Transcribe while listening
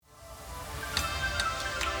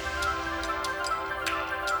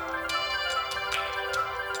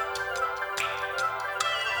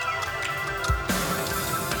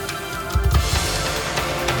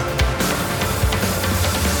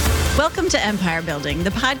to Empire Building, the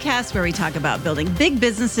podcast where we talk about building big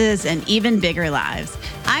businesses and even bigger lives.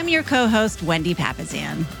 I'm your co-host, Wendy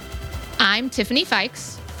Papasan. I'm Tiffany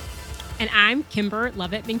Fikes. And I'm Kimber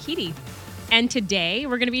Lovett-Benkiti. And today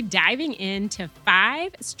we're going to be diving into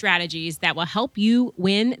 5 strategies that will help you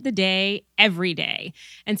win the day every day.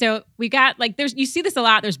 And so we got you see this a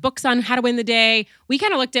lot. There's books on how to win the day. We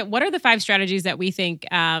kind of looked at what are the 5 strategies that we think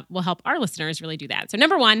will help our listeners really do that. So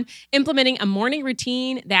number 1, implementing a morning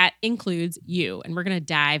routine that includes you. And we're going to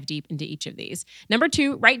dive deep into each of these. Number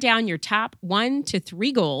 2, write down your top 1 to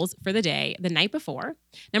 3 goals for the day the night before.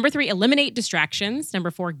 Number 3, eliminate distractions.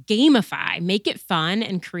 Number 4, gamify. Make it fun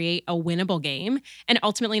and create a winnable game. And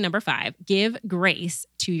ultimately, number 5, give grace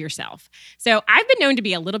to yourself. So I've been known to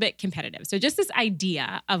be a little bit competitive. So just this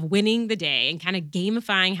idea of winning the day and kind of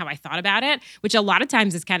gamifying how I thought about it, which a lot of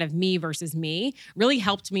times is kind of me versus me, really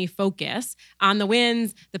helped me focus on the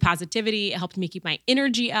wins, the positivity. It helped me keep my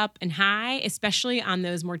energy up and high, especially on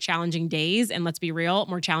those more challenging days. And let's be real,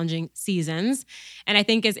 more challenging seasons. And I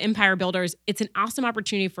think as empire builders, it's an awesome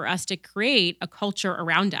opportunity for us to create a culture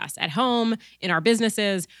around us at home, in our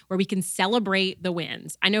businesses, where we can celebrate the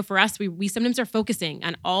wins. I know for us, we sometimes are focusing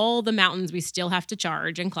on all the mountains we still have to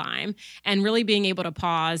charge and climb, and really being able to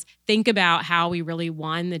pause, think about how we really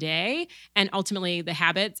won the day, and ultimately the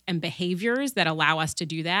habits and behaviors that allow us to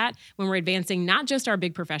do that when we're advancing not just our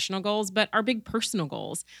big professional goals, but our big personal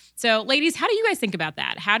goals. So ladies, how do you guys think about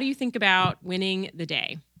that? How do you think about winning the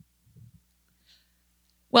day?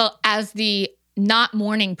 Well, as the not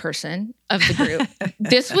morning person of the group,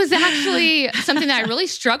 this was actually something that I really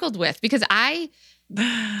struggled with because I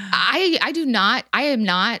am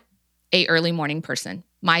not a early morning person.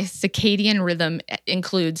 My circadian rhythm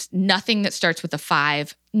includes nothing that starts with a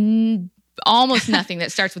 5, almost nothing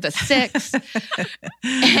that starts with a 6.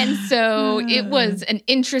 And so it was an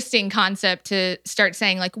interesting concept to start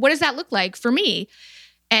saying, like, what does that look like for me?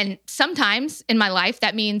 And sometimes in my life,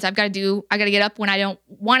 that means I got to get up when I don't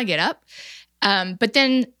want to get up. But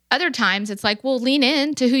then other times it's like, well, lean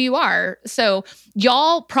into who you are. So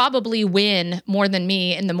y'all probably win more than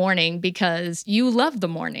me in the morning because you love the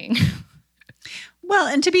morning. Well,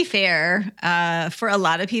 and to be fair, for a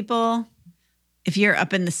lot of people, if you're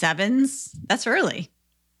up in the 7s, that's early.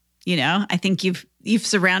 You know, I think you've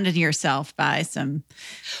surrounded yourself by some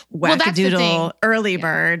wackadoodle early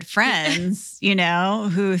bird friends, you know,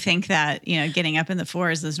 who think that, you know, getting up in the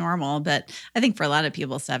 4s is normal. But I think for a lot of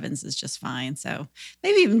people, 7s is just fine. So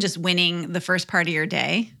maybe even just winning the first part of your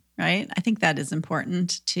day, right? I think that is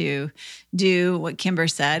important to do what Kimber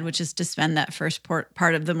said, which is to spend that first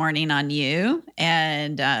part of the morning on you.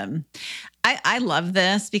 And I love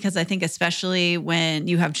this because I think especially when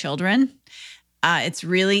you have children, it's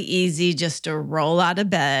really easy just to roll out of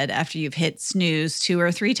bed after you've hit snooze 2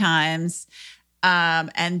 or 3 times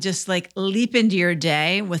and just like leap into your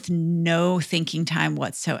day with no thinking time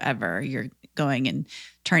whatsoever. You're going and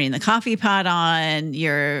turning the coffee pot on,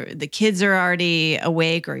 the kids are already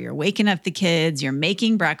awake, or you're waking up the kids, you're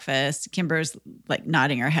making breakfast. Kimber's like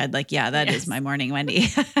nodding her head like, yeah, that is my morning, Wendy.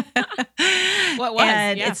 What was?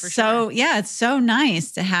 And yeah, it's it's so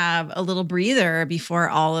nice to have a little breather before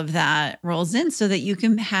all of that rolls in so that you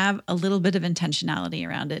can have a little bit of intentionality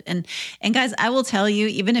around it. And guys, I will tell you,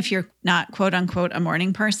 even if you're not quote unquote a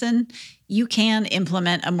morning person, you can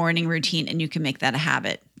implement a morning routine and you can make that a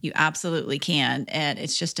habit. You absolutely can. And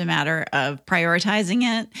it's just a matter of prioritizing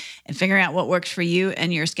it and figuring out what works for you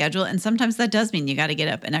and your schedule. And sometimes that does mean you got to get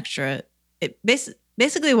up an extra.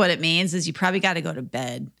 Basically what it means is you probably got to go to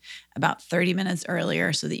bed about 30 minutes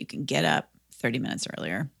earlier so that you can get up 30 minutes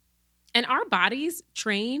earlier. And our bodies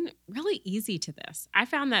train really easy to this. I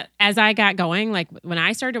found that as I got going, like when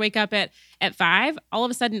I started to wake up at 5, all of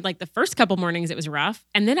a sudden, like the first couple mornings, it was rough.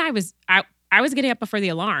 And then I was getting up before the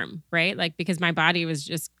alarm, right? Like because my body was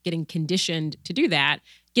just getting conditioned to do that.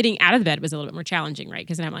 Getting out of the bed was a little bit more challenging, right?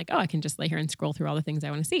 Because then I'm like, oh, I can just lay here and scroll through all the things I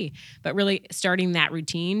want to see. But really starting that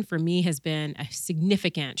routine for me has been a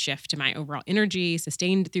significant shift to my overall energy,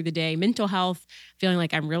 sustained through the day, mental health, feeling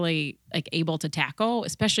like I'm really like able to tackle,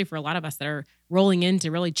 especially for a lot of us that are rolling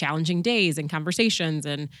into really challenging days and conversations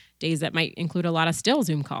and days that might include a lot of still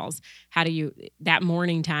Zoom calls. That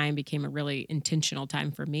morning time became a really intentional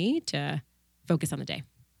time for me to focus on the day.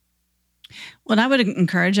 Well, I would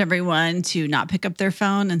encourage everyone to not pick up their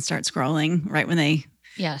phone and start scrolling right when they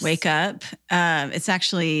wake up. It's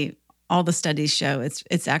actually, all the studies show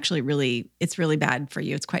it's actually really bad for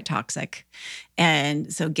you. It's quite toxic.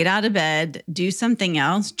 And so get out of bed, do something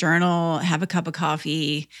else, journal, have a cup of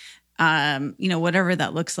coffee, whatever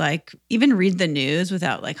that looks like. Even read the news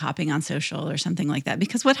without like hopping on social or something like that.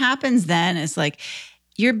 Because what happens then is like,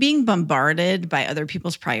 you're being bombarded by other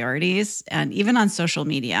people's priorities. And even on social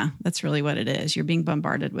media, that's really what it is. You're being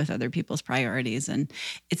bombarded with other people's priorities. And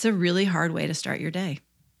it's a really hard way to start your day.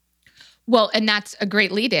 Well, and that's a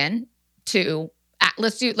great lead in to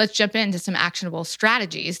let's jump into some actionable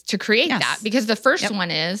strategies to create that. Because the first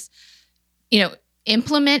one is,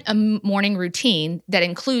 implement a morning routine that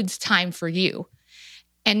includes time for you.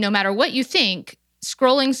 And no matter what you think,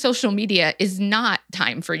 scrolling social media is not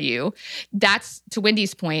time for you. That's, to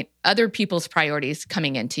Wendy's point, other people's priorities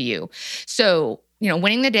coming into you. So,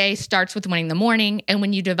 winning the day starts with winning the morning. And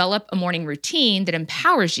when you develop a morning routine that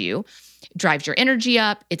empowers you, drives your energy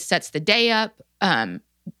up, it sets the day up,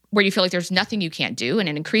 where you feel like there's nothing you can't do, and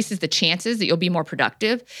it increases the chances that you'll be more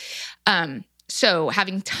productive. So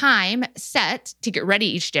having time set to get ready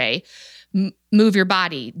each day, move your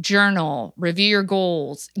body, journal, review your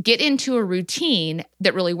goals, get into a routine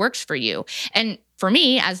that really works for you. And for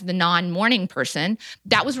me, as the non-morning person,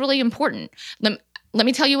 that was really important. Let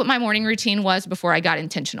me tell you what my morning routine was before I got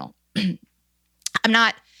intentional. I'm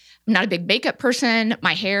not a big makeup person.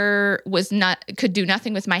 My hair could do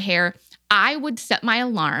nothing with my hair. I would set my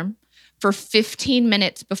alarm for 15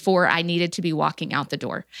 minutes before I needed to be walking out the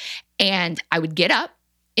door. And I would get up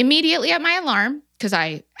immediately at my alarm because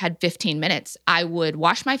I had 15 minutes. I would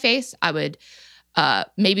wash my face. I would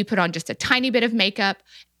maybe put on just a tiny bit of makeup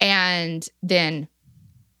and then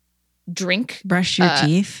brush your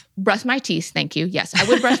teeth. Brush my teeth. Thank you. Yes, I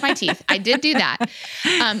would brush my teeth. I did do that.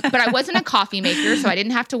 But I wasn't a coffee maker, so I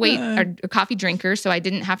didn't have to wait, or a coffee drinker, so I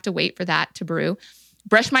didn't have to wait for that to brew.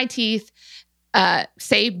 Brush my teeth,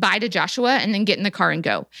 say bye to Joshua, and then get in the car and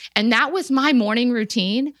go. And that was my morning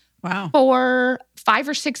routine for 5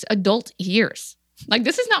 or 6 adult years. Like,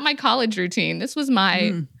 this is not my college routine. This was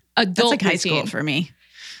my adult That's like routine. high school for me.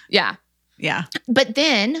 Yeah. Yeah. But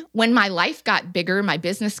then when my life got bigger, my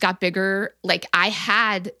business got bigger, like I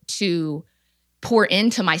had to pour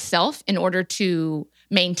into myself in order to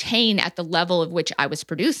maintain at the level of which I was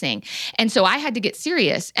producing. And so I had to get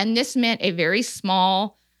serious. And this meant a very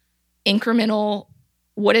small, incremental,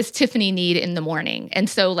 what does Tiffany need in the morning? And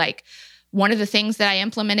so like one of the things that I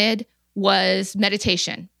implemented was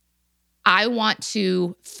meditation. I want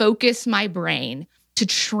to focus my brain, to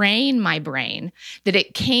train my brain that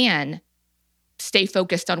it can stay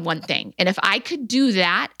focused on one thing. And if I could do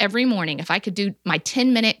that every morning, if I could do my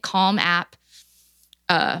 10-minute Calm app,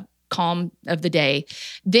 Calm of the day,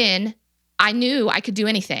 then I knew I could do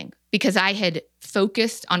anything because I had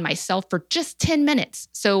focused on myself for just 10 minutes.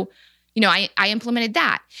 So, I implemented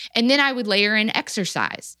that. And then I would layer in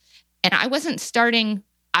exercise. And I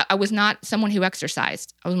was not someone who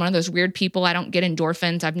exercised. I was one of those weird people. I don't get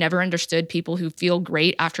endorphins. I've never understood people who feel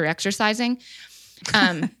great after exercising.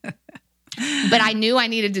 But I knew I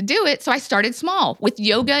needed to do it. So I started small with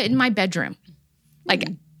yoga in my bedroom, like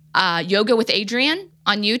Yoga with Adriene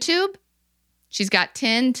on YouTube. She's got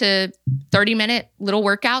 10 to 30-minute little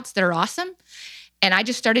workouts that are awesome. And I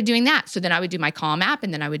just started doing that. So then I would do my Calm app,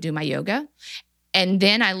 and then I would do my yoga. And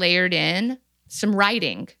then I layered in some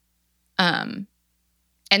writing. And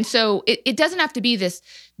so it doesn't have to be this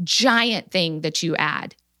giant thing that you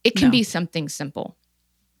add. It can be something simple.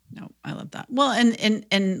 No, I love that. Well,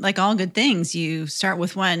 and like all good things, you start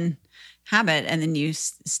with one habit and then you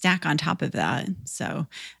stack on top of that. So,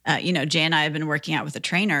 Jay and I have been working out with a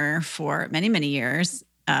trainer for many, many years,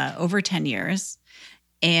 over 10 years.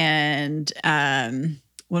 And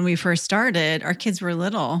when we first started, our kids were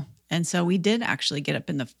little. And so we did actually get up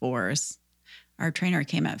in the 4s. Our trainer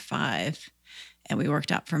came at 5. And we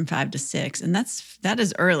worked out from 5 to 6, and that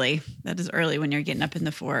is early. That is early when you're getting up in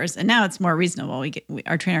the 4s. And now it's more reasonable.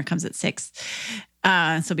 Our trainer comes at 6,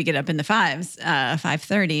 so we get up in the 5s,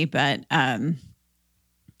 5:30. But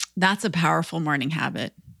that's a powerful morning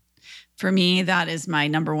habit for me. That is my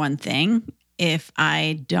number one thing. If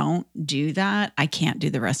I don't do that, I can't do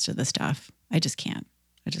the rest of the stuff. I just can't.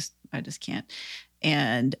 I just can't.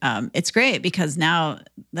 And it's great because now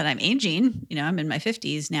that I'm aging, I'm in my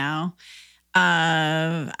 50s now.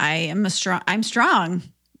 I'm strong,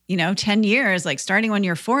 10 years, like starting when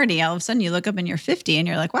you're 40, all of a sudden you look up and you're 50 and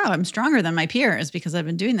you're like, wow, I'm stronger than my peers because I've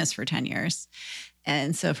been doing this for 10 years.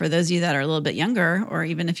 And so for those of you that are a little bit younger, or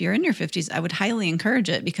even if you're in your 50s, I would highly encourage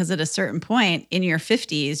it because at a certain point in your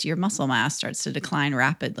 50s, your muscle mass starts to decline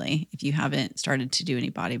rapidly if you haven't started to do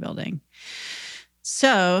any bodybuilding.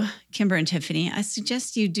 So, Kimber and Tiffany, I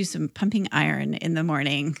suggest you do some pumping iron in the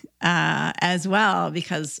morning as well,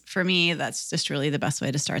 because for me, that's just really the best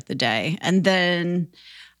way to start the day. And then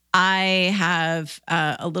I have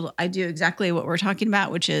I do exactly what we're talking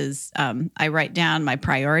about, which is I write down my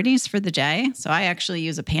priorities for the day. So I actually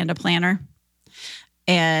use a Panda planner.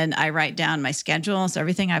 and I write down my schedule. So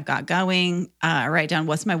everything I've got going, I write down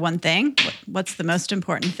what's my one thing, what's the most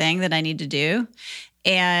important thing that I need to do.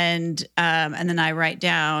 And then I write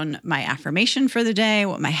down my affirmation for the day,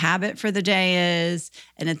 what my habit for the day is.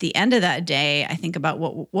 And at the end of that day, I think about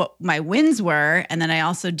what my wins were. And then I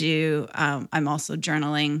also do, I'm also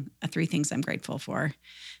journaling 3 things I'm grateful for.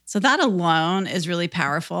 So that alone is really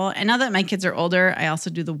powerful. And now that my kids are older, I also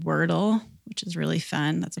do the Wordle, which is really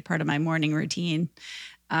fun. That's a part of my morning routine.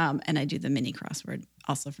 And I do the mini crossword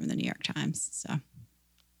also from the New York Times. So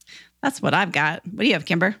that's what I've got. What do you have,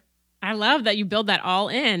 Kimber? I love that you build that all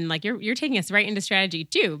in. Like you're taking us right into strategy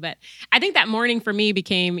too. But I think that morning for me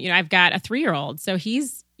became, I've got a 3-year-old. So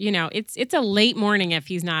he's, it's a late morning if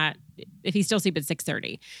he's still asleep at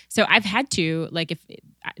 6:30. So I've had to,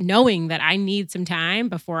 knowing that I need some time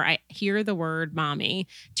before I hear the word mommy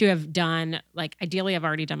to have done, ideally I've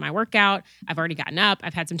already done my workout. I've already gotten up.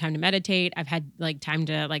 I've had some time to meditate. I've had time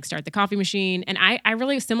to start the coffee machine. And I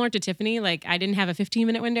really, similar to Tiffany, I didn't have a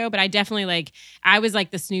 15-minute window, but I definitely I was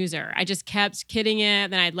the snoozer. I just kept kidding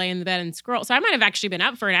it. Then I'd lay in the bed and scroll. So I might have actually been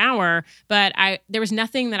up for an hour, but there was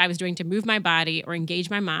nothing that I was doing to move my body or engage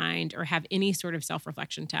my mind or have any sort of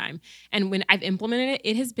self-reflection time. And when I've implemented it,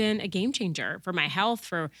 it has been a game changer for my health,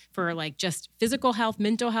 for just physical health,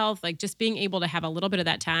 mental health, just being able to have a little bit of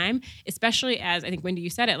that time, especially as I think, Wendy, you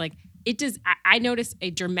said it, it does, I notice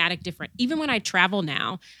a dramatic difference. Even when I travel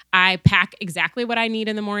now, I pack exactly what I need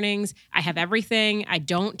in the mornings. I have everything. I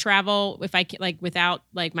don't travel if I without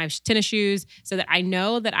my tennis shoes, so that I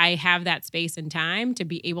know that I have that space and time to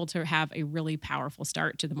be able to have a really powerful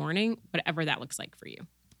start to the morning, whatever that looks like for you.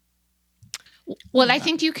 Well, I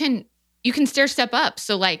think you can stair step up.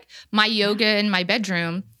 So my yoga in my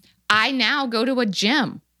bedroom, I now go to a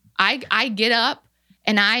gym. I get up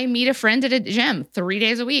and I meet a friend at a gym 3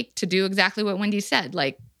 days a week to do exactly what Wendy said.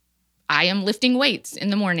 I am lifting weights in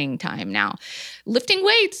the morning time now. Lifting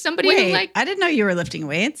weights, I didn't know you were lifting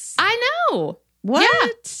weights. I know. What?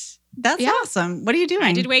 Yeah. That's awesome. What are you doing?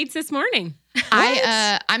 I did weights this morning.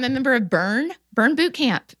 I'm a member of Burn Boot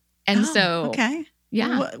Camp. And okay.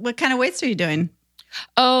 Yeah. What kind of weights are you doing?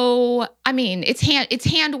 Oh, I mean, it's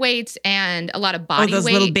hand weights and a lot of body weight. Those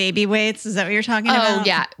little baby weights? Is that what you're talking about? Oh,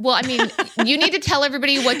 yeah. Well, I mean, you need to tell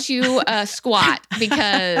everybody what you squat,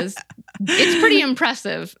 because it's pretty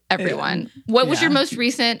impressive, everyone. What was your most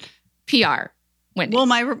recent PR, Wendy? Well,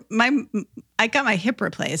 I got my hip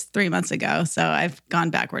replaced 3 months ago, so I've gone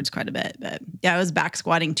backwards quite a bit. But yeah, I was back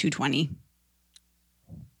squatting 220.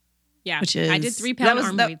 Yeah, I did 3-pound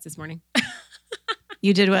arm weights this morning.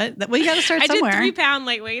 You did what? Well, you got to start somewhere. I did 3-pound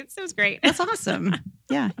light weights. It was great. That's awesome.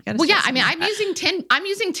 Yeah. Well, yeah. I mean, I'm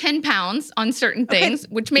using 10 pounds on certain things,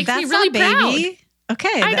 which makes me really proud.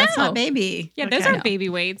 Okay, that's not baby. Yeah, those aren't baby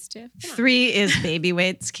weights, Tiff. 3 is baby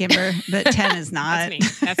weights, Kimber, but 10 is not.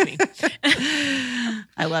 That's me.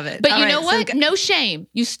 I love it. But you know what? No shame.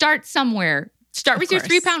 You start somewhere. Start with your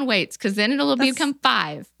 3-pound weights, because then it'll become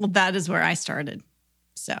 5. Well, that is where I started.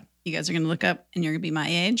 So you guys are going to look up, and you're going to be my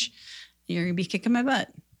age. You're going to be kicking my butt.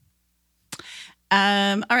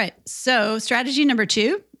 All right. So strategy number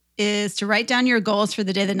 2 is to write down your goals for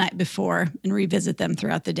the day the night before and revisit them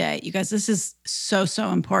throughout the day. You guys, this is so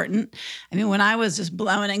important. I mean, when I was just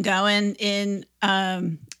blowing and going in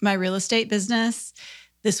my real estate business,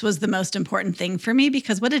 this was the most important thing for me,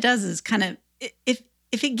 because what it does is kind of,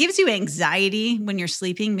 if it gives you anxiety when you're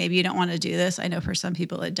sleeping, maybe you don't want to do this. I know for some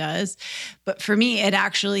people it does. But for me, it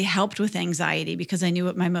actually helped with anxiety, because I knew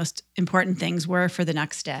what my most important things were for the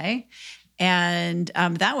next day. And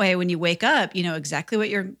that way, when you wake up, you know exactly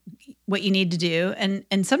what you need to do.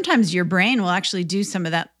 And sometimes your brain will actually do some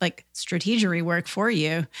of that strategery work for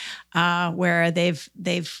you, where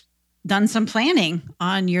they've done some planning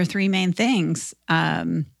on your 3 main things.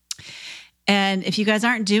 And if you guys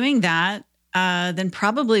aren't doing that, then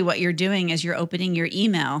probably what you're doing is you're opening your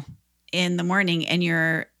email in the morning, and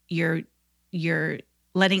you're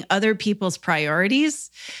letting other people's priorities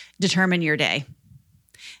determine your day.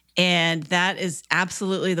 And that is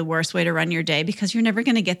absolutely the worst way to run your day, because you're never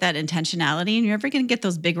going to get that intentionality, and you're never going to get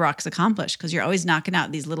those big rocks accomplished, because you're always knocking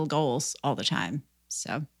out these little goals all the time.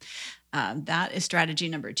 So that is strategy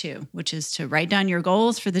number 2, which is to write down your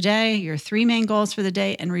goals for the day, your 3 main goals for the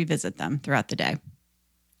day, and revisit them throughout the day.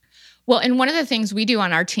 Well, and one of the things we do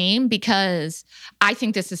on our team, because I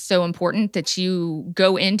think this is so important, that you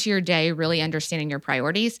go into your day really understanding your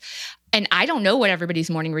priorities. And I don't know what everybody's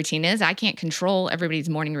morning routine is. I can't control everybody's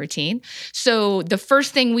morning routine. So the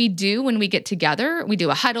first thing we do when we get together, we do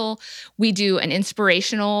a huddle, we do an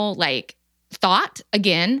inspirational thought.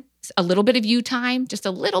 Again, a little bit of you time, just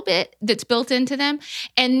a little bit that's built into them.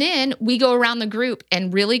 And then we go around the group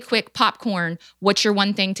and really quick popcorn. What's your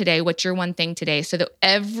one thing today? What's your one thing today? So that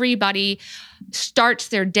everybody starts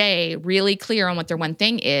their day really clear on what their one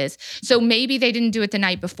thing is. So maybe they didn't do it the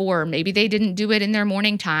night before. Maybe they didn't do it in their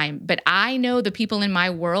morning time. But I know the people in my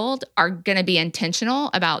world are going to be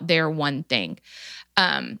intentional about their one thing.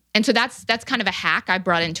 And so that's kind of a hack I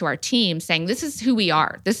brought into our team, saying this is who we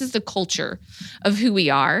are. This is the culture of who we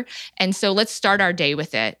are. And so let's start our day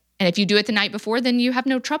with it. And if you do it the night before, then you have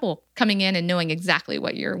no trouble coming in and knowing exactly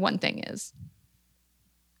what your one thing is.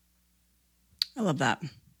 I love that.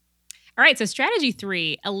 All right, so strategy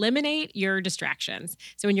 3, eliminate your distractions.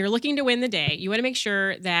 So when you're looking to win the day, you want to make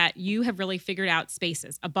sure that you have really figured out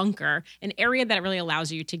spaces, a bunker, an area that really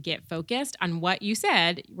allows you to get focused on what you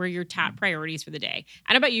said were your top priorities for the day.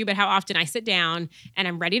 I don't know about you, but how often I sit down and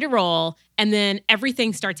I'm ready to roll and then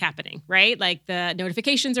everything starts happening, right? Like the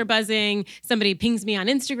notifications are buzzing, somebody pings me on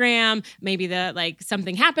Instagram, maybe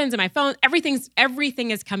something happens on my phone,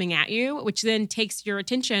 everything is coming at you, which then takes your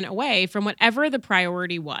attention away from whatever the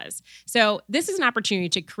priority was. So this is an opportunity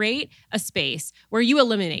to create a space where you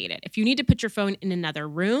eliminate it. If you need to put your phone in another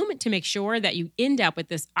room to make sure that you end up with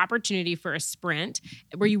this opportunity for a sprint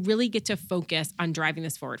where you really get to focus on driving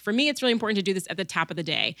this forward. For me, it's really important to do this at the top of the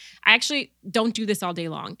day. I actually don't do this all day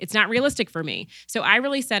long. It's not realistic for me. So I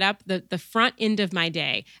really set up the front end of my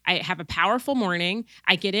day. I have a powerful morning.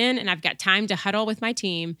 I get in and I've got time to huddle with my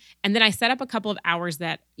team. And then I set up a couple of hours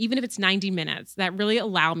that, even if it's 90 minutes, that really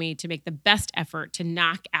allow me to make the best effort to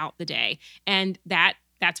knock out the day. And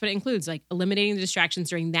that's what it includes, like eliminating the distractions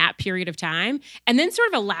during that period of time, and then sort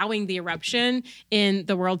of allowing the eruption in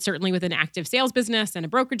the world, certainly with an active sales business and a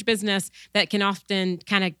brokerage business, that can often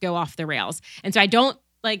kind of go off the rails. And so I don't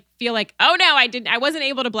feel like, oh no, I wasn't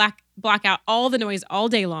able to block out all the noise all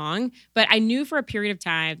day long, but I knew for a period of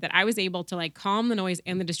time that I was able to calm the noise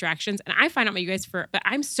and the distractions. And I find out about you guys but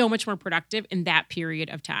I'm so much more productive in that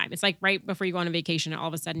period of time. It's like right before you go on a vacation and all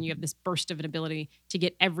of a sudden you have this burst of an ability to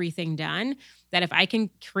get everything done, that if I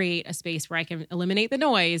can create a space where I can eliminate the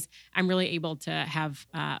noise, I'm really able to have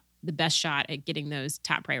the best shot at getting those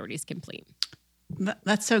top priorities complete.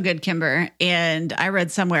 That's so good, Kimber. And I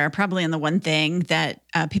read somewhere, probably in the one thing, that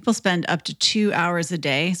people spend up to 2 hours a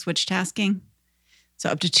day switch tasking. So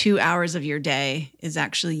up to 2 hours of your day is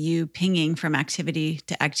actually you pinging from activity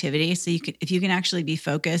to activity. So if you can actually be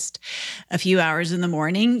focused a few hours in the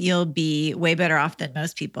morning, you'll be way better off than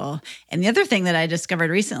most people. And the other thing that I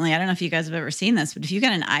discovered recently, I don't know if you guys have ever seen this, but if you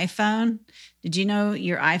got an iPhone, did you know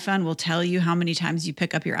your iPhone will tell you how many times you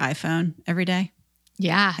pick up your iPhone every day?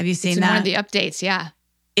 Yeah. Have you seen it's that? One of the updates. Yeah.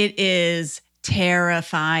 It is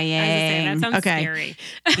terrifying. I was gonna say, that sounds scary.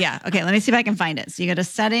 Yeah. Okay. Let me see if I can find it. So you go to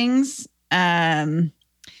settings, and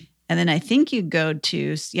then I think you go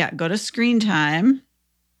to screen time.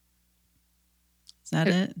 Is that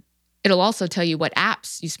it? It'll also tell you what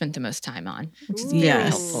apps you spent the most time on, which is very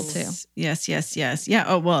helpful too. Yes. Yeah.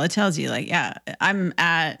 Oh, well, it tells you I'm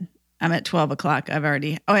at 12 o'clock.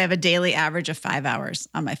 I have a daily average of 5 hours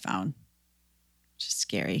on my phone. Just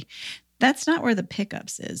scary. That's not where the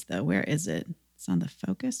pickups is, though. Where is it? It's on the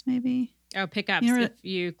focus, maybe. Oh, pickups. If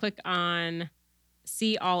you click on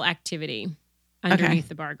see all activity underneath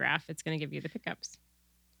the bar graph, it's going to give you the pickups.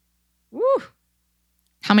 Woo!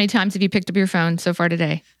 How many times have you picked up your phone so far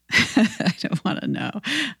today? I don't want to know.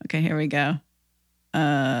 Okay, here we go.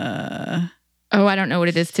 I don't know what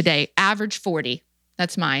it is today. Average 40.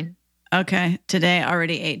 That's mine. Okay, today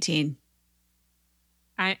already 18.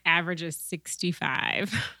 I average is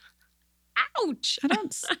 65. Ouch.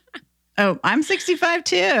 I'm 65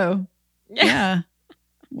 too. Yeah.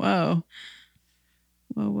 Whoa.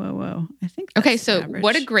 I think that's okay, so average.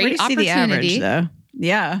 What a great Where do you opportunity. see the average, though?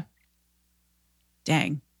 Yeah.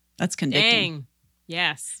 Dang. That's convicting. Dang.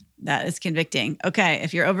 Yes. That is convicting. Okay,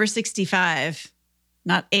 if you're over 65,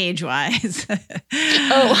 not age-wise.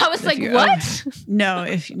 I was like, what?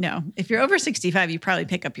 If you're over 65, you probably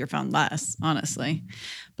pick up your phone less, honestly.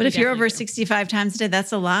 But if you're over 65 times a day,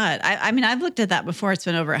 that's a lot. I mean, I've looked at that before. It's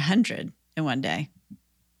been over 100 in one day,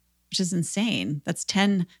 which is insane. That's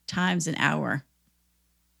 10 times an hour.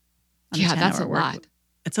 Yeah, that's a lot.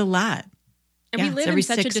 It's a lot. And we live in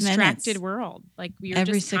such a distracted minutes. world. We're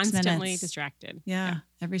every just constantly minutes. distracted. Yeah,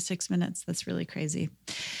 every 6 minutes. That's really crazy.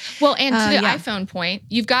 Well, and to the iPhone point,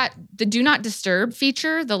 you've got the do not disturb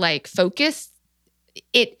feature, the focus.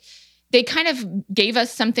 They kind of gave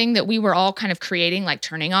us something that we were all kind of creating, like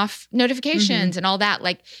turning off notifications and all that.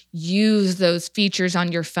 Use those features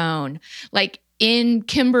on your phone. In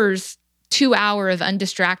Kimber's 2 hour of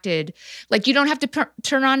undistracted, you don't have to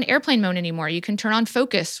turn on airplane mode anymore. You can turn on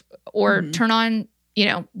focus or turn on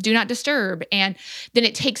do not disturb. And then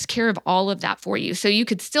it takes care of all of that for you. So you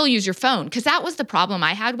could still use your phone. Cause that was the problem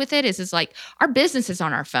I had with it is like our business is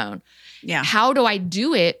on our phone. Yeah. How do I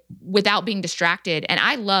do it without being distracted? And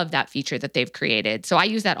I love that feature that they've created. So I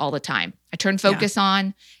use that all the time. I turn focus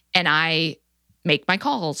on and I make my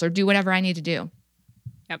calls or do whatever I need to do.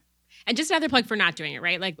 And just another plug for not doing it,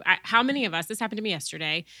 right? Like how many of us, this happened to me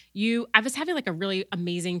yesterday, I was having like a really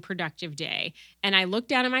amazing, productive day. And I looked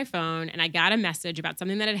down at my phone and I got a message about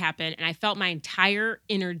something that had happened and I felt my entire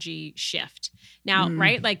energy shift. Now,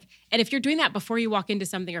 right? Like, and if you're doing that before you walk into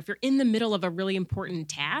something, or if you're in the middle of a really important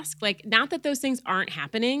task, like not that those things aren't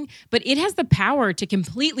happening, but it has the power to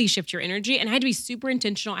completely shift your energy. And I had to be super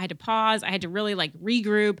intentional. I had to pause. I had to really like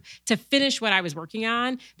regroup to finish what I was working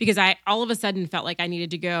on because I all of a sudden felt like I needed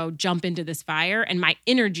to go jump into this fire and my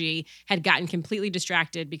energy had gotten completely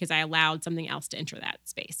distracted because I allowed something else to enter that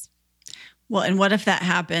space. Well, and what if that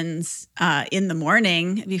happens in the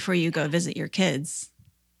morning before you go visit your kids?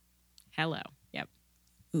 Hello. Yep.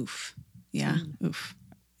 Oof. Yeah. Oof.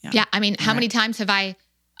 Yeah. I mean, how many times have I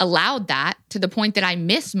allowed that to the point that I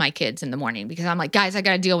miss my kids in the morning because I'm like, guys, I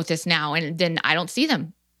got to deal with this now. And then I don't see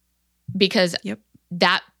them because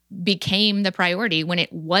that became the priority when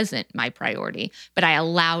it wasn't my priority, but I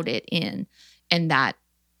allowed it in and that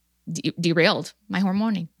derailed my whole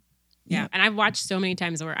morning. Yeah. And I've watched so many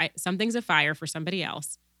times where something's a fire for somebody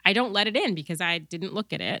else. I don't let it in because I didn't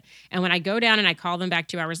look at it. And when I go down and I call them back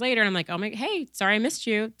 2 hours later and I'm like, oh my, hey, sorry, I missed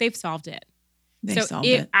you. They've solved it.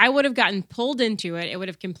 If I would have gotten pulled into it, it would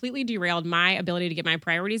have completely derailed my ability to get my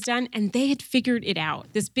priorities done. And they had figured it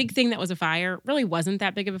out. This big thing that was a fire really wasn't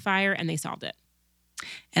that big of a fire and they solved it.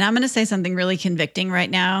 And I'm going to say something really convicting right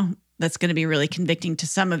now. That's going to be really convicting to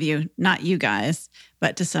some of you, not you guys,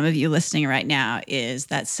 but to some of you listening right now, is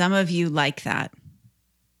that some of you like that.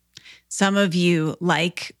 Some of you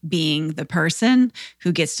like being the person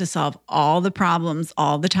who gets to solve all the problems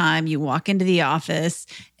all the time. You walk into the office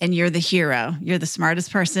and you're the hero. You're the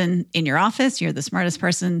smartest person in your office. You're the smartest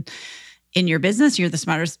person in your business. You're the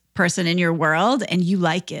smartest person in your world, and you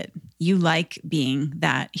like it. You like being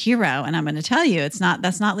that hero. And I'm going to tell you, that's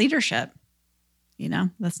not leadership.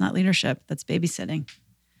 That's not leadership. That's babysitting.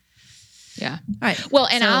 Yeah. All right. Well,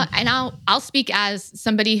 I'll speak as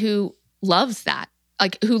somebody who loves that.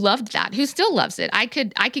 Like who loved that, who still loves it. I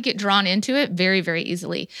could get drawn into it very, very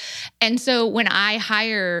easily. And so when I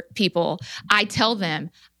hire people, I tell them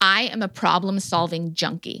I am a problem-solving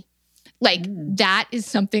junkie. Like that is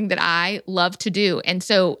something that I love to do. And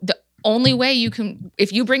so the only way you can,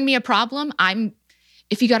 if you bring me a problem,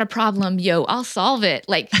 if you got a problem, I'll solve it.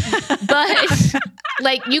 Like, but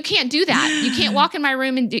like you can't do that. You can't walk in my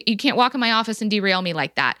room and you can't walk in my office and derail me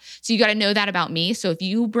like that. So you got to know that about me. So if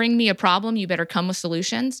you bring me a problem, you better come with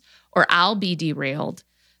solutions or I'll be derailed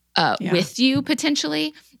with you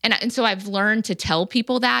potentially. And so I've learned to tell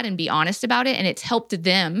people that and be honest about it. And it's helped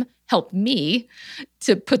me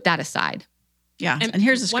to put that aside. Yeah. And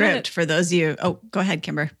here's a script for those of you. Oh, go ahead,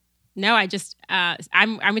 Kimber. No,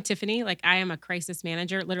 I'm with Tiffany. Like I am a crisis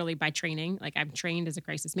manager, literally by training. Like I'm trained as a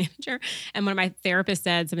crisis manager. And one of my therapists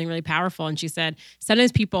said something really powerful. And she said,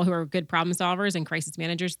 sometimes people who are good problem solvers and crisis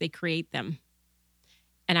managers, they create them.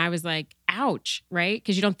 And I was like, ouch, right?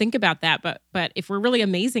 Because you don't think about that. But if we're really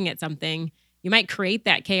amazing at something, you might create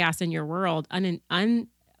that chaos in your world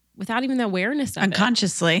without even the awareness of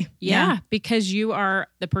unconsciously. Yeah, because you are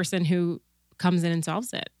the person who comes in and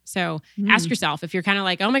solves it. So ask yourself if you're kind of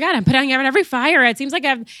like, oh my God, I'm putting out every fire. It seems like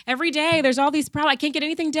every day there's all these problems. I can't get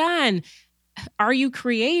anything done. Are you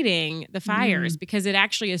creating the fires? Because it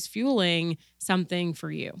actually is fueling something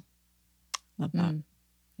for you. Love that.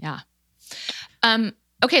 Yeah.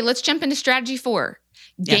 Okay, let's jump into strategy 4.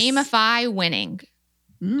 Yes. Gamify winning.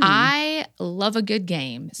 I love a good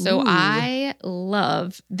game. So I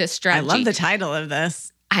love this strategy. I love the title of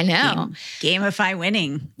this. I know. Gamify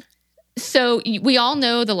winning. So we all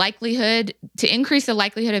know to increase the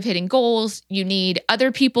likelihood of hitting goals, you need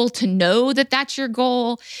other people to know that that's your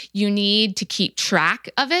goal. You need to keep track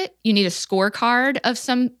of it. You need a scorecard of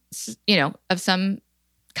some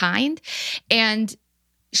kind. And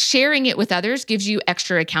sharing it with others gives you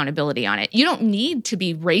extra accountability on it. You don't need to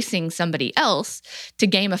be racing somebody else to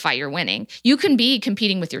gamify your winning. You can be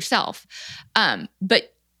competing with yourself.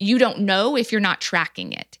 But you don't know if you're not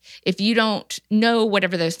tracking it, if you don't know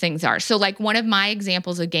whatever those things are. So like one of my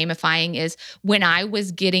examples of gamifying is when I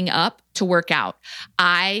was getting up to work out,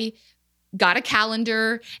 I got a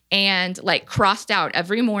calendar and like crossed out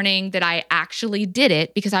every morning that I actually did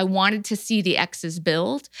it because I wanted to see the X's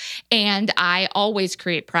build. And I always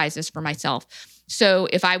create prizes for myself. So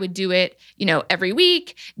if I would do it, every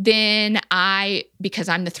week, then because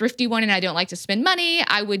I'm the thrifty one and I don't like to spend money,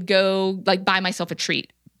 I would go like buy myself a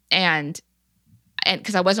treat. And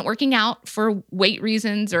because I wasn't working out for weight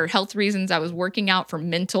reasons or health reasons, I was working out for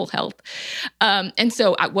mental health. And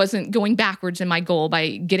so I wasn't going backwards in my goal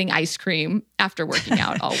by getting ice cream after working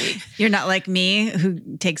out all week. You're not like me who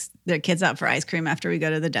takes their kids out for ice cream after we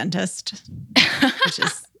go to the dentist, which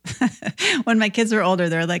is when my kids were older,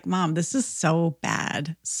 they're like, Mom, this is so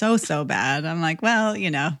bad. So bad. I'm like, well,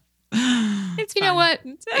 It's you know what?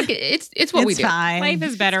 It's what we do. Fine. Life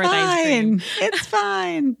is better with ice cream. It's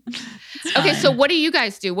fine. Okay, so what do you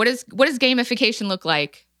guys do? What does gamification look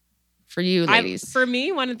like for you, ladies? For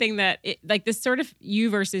me, one thing that this sort of you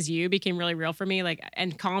versus you became really real for me.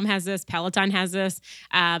 And Calm has this, Peloton has this.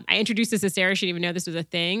 I introduced this to Sarah. She didn't even know this was a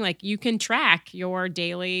thing. Like you can track your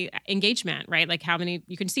daily engagement, right? Like how many,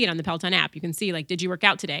 you can see it on the Peloton app. You can see like, did you work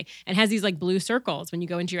out today? And it has these like blue circles when you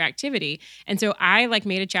go into your activity. And so I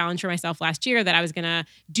made a challenge for myself last year that I was going to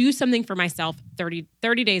do something for myself 30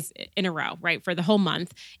 days in a row, right? For the whole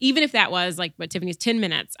month, even if that was like what Tiffany's 10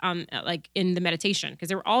 minutes on like in the meditation. Cause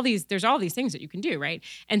there's all these things that you can do, right?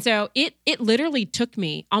 And so it literally took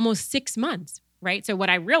me almost 6 months, right? So what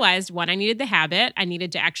I realized, one, I needed the habit. I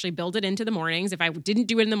needed to actually build it into the mornings. If I didn't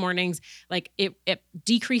do it in the mornings, like it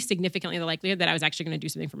decreased significantly the likelihood that I was actually going to do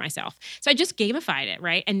something for myself. So I just gamified it,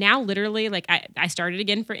 right? And now literally like I started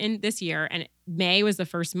again in this year, and May was the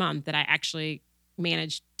first month that I actually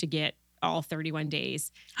managed to get all 31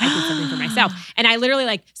 days. I did something for myself. And I literally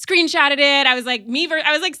like screenshotted it. I was like,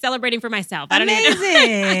 I was like celebrating for myself. I don't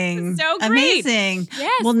Amazing. So great. Amazing.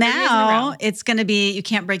 Yes. Well, now it's going to be, you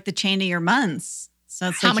can't break the chain of your months. So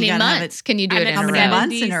it's how like many months can you do it in a row? How many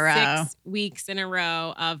months in a row? 76 weeks in a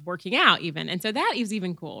row of working out even. And so that is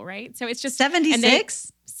even cool, right? So it's just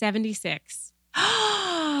 76? 76.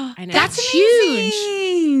 I know. That's huge.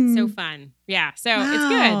 So fun. Yeah. So wow. it's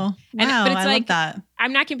good. But it's I like, love that.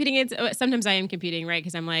 I'm not competing. Sometimes I am competing, right?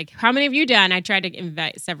 Because I'm like, how many have you done? I tried to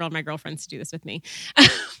invite several of my girlfriends to do this with me.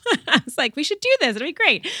 I was like, we should do this. It'll be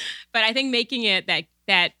great. But I think making it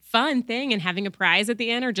that fun thing and having a prize at the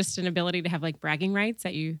end, or just an ability to have like bragging rights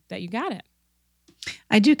that you got it.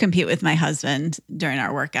 I do compete with my husband during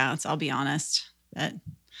our workouts. I'll be honest, but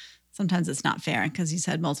sometimes it's not fair because he's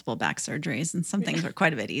had multiple back surgeries and some things are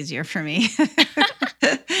quite a bit easier for me.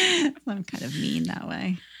 I'm kind of mean that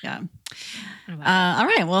way. Yeah. All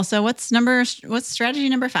right. Well, so what's strategy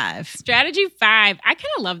number 5? Strategy 5. I kind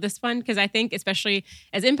of love this one because I think, especially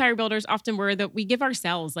as empire builders, often we give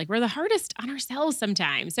ourselves, like we're the hardest on ourselves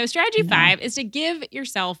sometimes. So strategy 5 is to give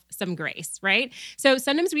yourself some grace, right? So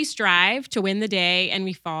sometimes we strive to win the day and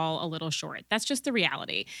we fall a little short. That's just the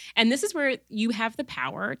reality. And this is where you have the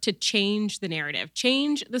power to change the narrative,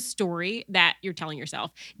 change the story that you're telling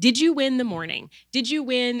yourself. Did you win the morning? Did you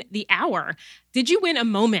win the hour? Did you win a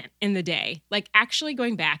moment in the day? Like actually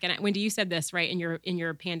going back, and Wendy, you said this, right, in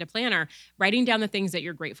your Panda planner, writing down the things that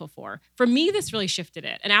you're grateful for. For me, this really shifted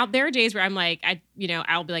it. And there are days where I'm like,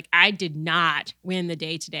 I'll be like, I did not win the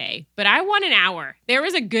day today, but I won an hour. There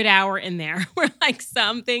was a good hour in there where like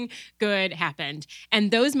something good happened. And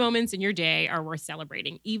those moments in your day are worth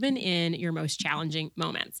celebrating, even in your most challenging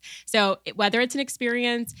moments. So whether it's an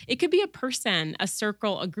experience, it could be a person, a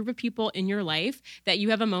circle, a group of people in your life that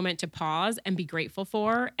you have a moment to pause and be grateful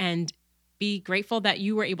for, and be grateful that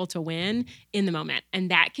you were able to win in the moment.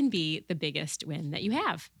 And that can be the biggest win that you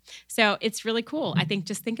have. So it's really cool. I think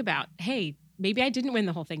just think about, hey, maybe I didn't win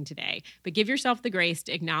the whole thing today, but give yourself the grace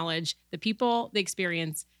to acknowledge the people, the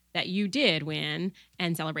experience that you did win,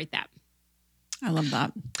 and celebrate that. I love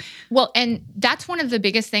that. Well, and that's one of the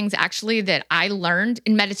biggest things actually that I learned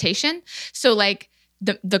in meditation. So like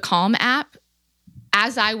the Calm app,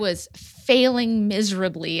 as I was failing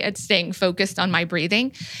miserably at staying focused on my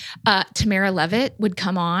breathing, Tamara Levitt would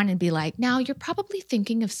come on and be like, now you're probably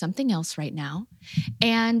thinking of something else right now.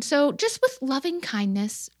 And so just with loving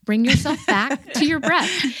kindness, bring yourself back to your breath.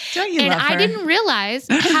 Don't you and love her? I didn't realize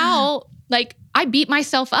how like I beat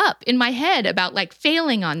myself up in my head about like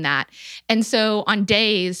failing on that. And so on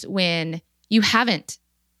days when you haven't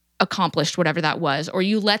accomplished whatever that was, or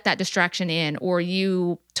you let that distraction in, or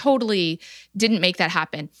you totally didn't make that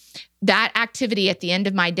happen, that activity at the end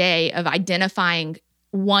of my day of identifying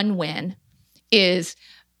one win is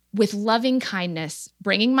with loving kindness,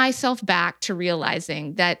 bringing myself back to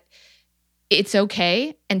realizing that it's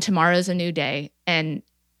okay and tomorrow's a new day, and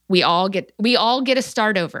we all get a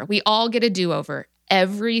start over. We all get a do-over.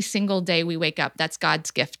 Every single day we wake up, that's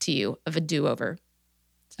God's gift to you of a do-over.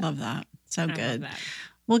 Love that. So good. Love that.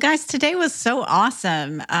 Well, guys, today was so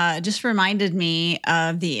awesome. Just reminded me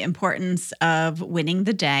of the importance of winning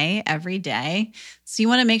the day every day. So you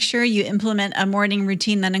want to make sure you implement a morning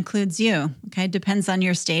routine that includes you. Okay. Depends on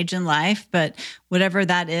your stage in life, but whatever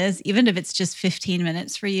that is, even if it's just 15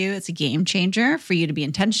 minutes for you, it's a game changer for you to be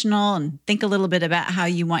intentional and think a little bit about how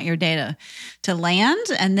you want your day to land.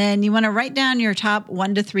 And then you want to write down your top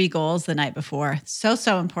 1 to 3 goals the night before.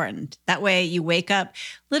 So important. That way you wake up.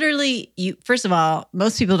 Literally, first of all,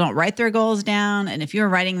 most people don't write their goals down. And if you're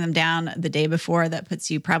writing them down the day before, that puts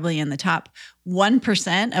you probably in the top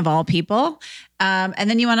 1% of all people. And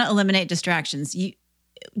then you want to eliminate distractions.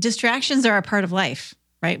 Distractions are a part of life,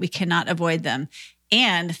 right? We cannot avoid them.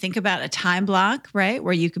 And think about a time block, right?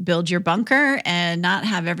 Where you could build your bunker and not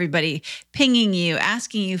have everybody pinging you,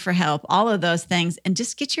 asking you for help, all of those things, and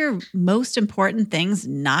just get your most important things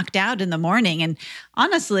knocked out in the morning. And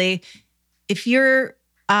honestly, if you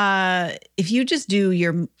just do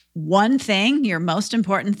your one thing, your most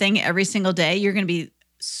important thing every single day, you're going to be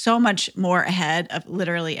so much more ahead of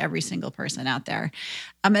literally every single person out there.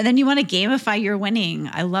 And then you want to gamify your winning.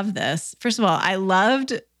 I love this. First of all, I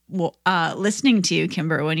loved listening to you,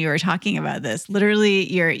 Kimber, when you were talking about this. Literally,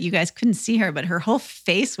 you guys couldn't see her, but her whole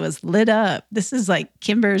face was lit up. This is like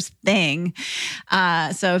Kimber's thing.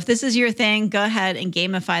 So if this is your thing, go ahead and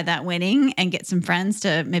gamify that winning and get some friends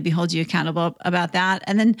to maybe hold you accountable about that.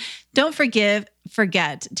 And then don't forget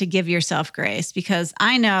to give yourself grace, because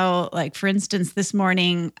I know, like, for instance, this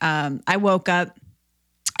morning, I woke up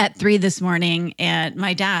at 3 this morning and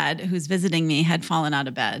my dad, who's visiting me, had fallen out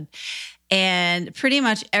of bed. And pretty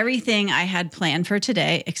much everything I had planned for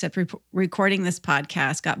today, except recording this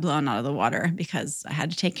podcast, got blown out of the water because I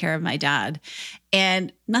had to take care of my dad.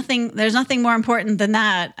 And there's nothing more important than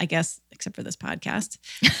that, I guess, except for this podcast.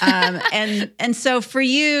 And so for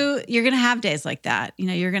you, you're going to have days like that.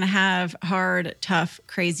 You're going to have hard, tough,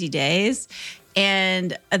 crazy days.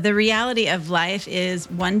 And the reality of life is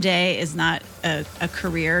one day is not a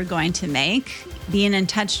career going to make. Being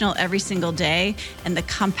intentional every single day and the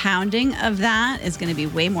compounding of that is going to be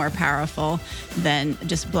way more powerful than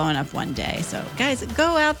just blowing up one day. So guys,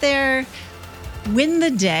 go out there, win the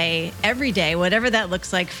day every day, whatever that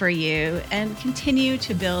looks like for you, and continue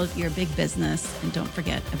to build your big business. And don't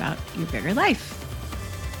forget about your bigger life.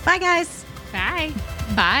 Bye, guys. Bye.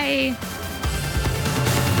 Bye.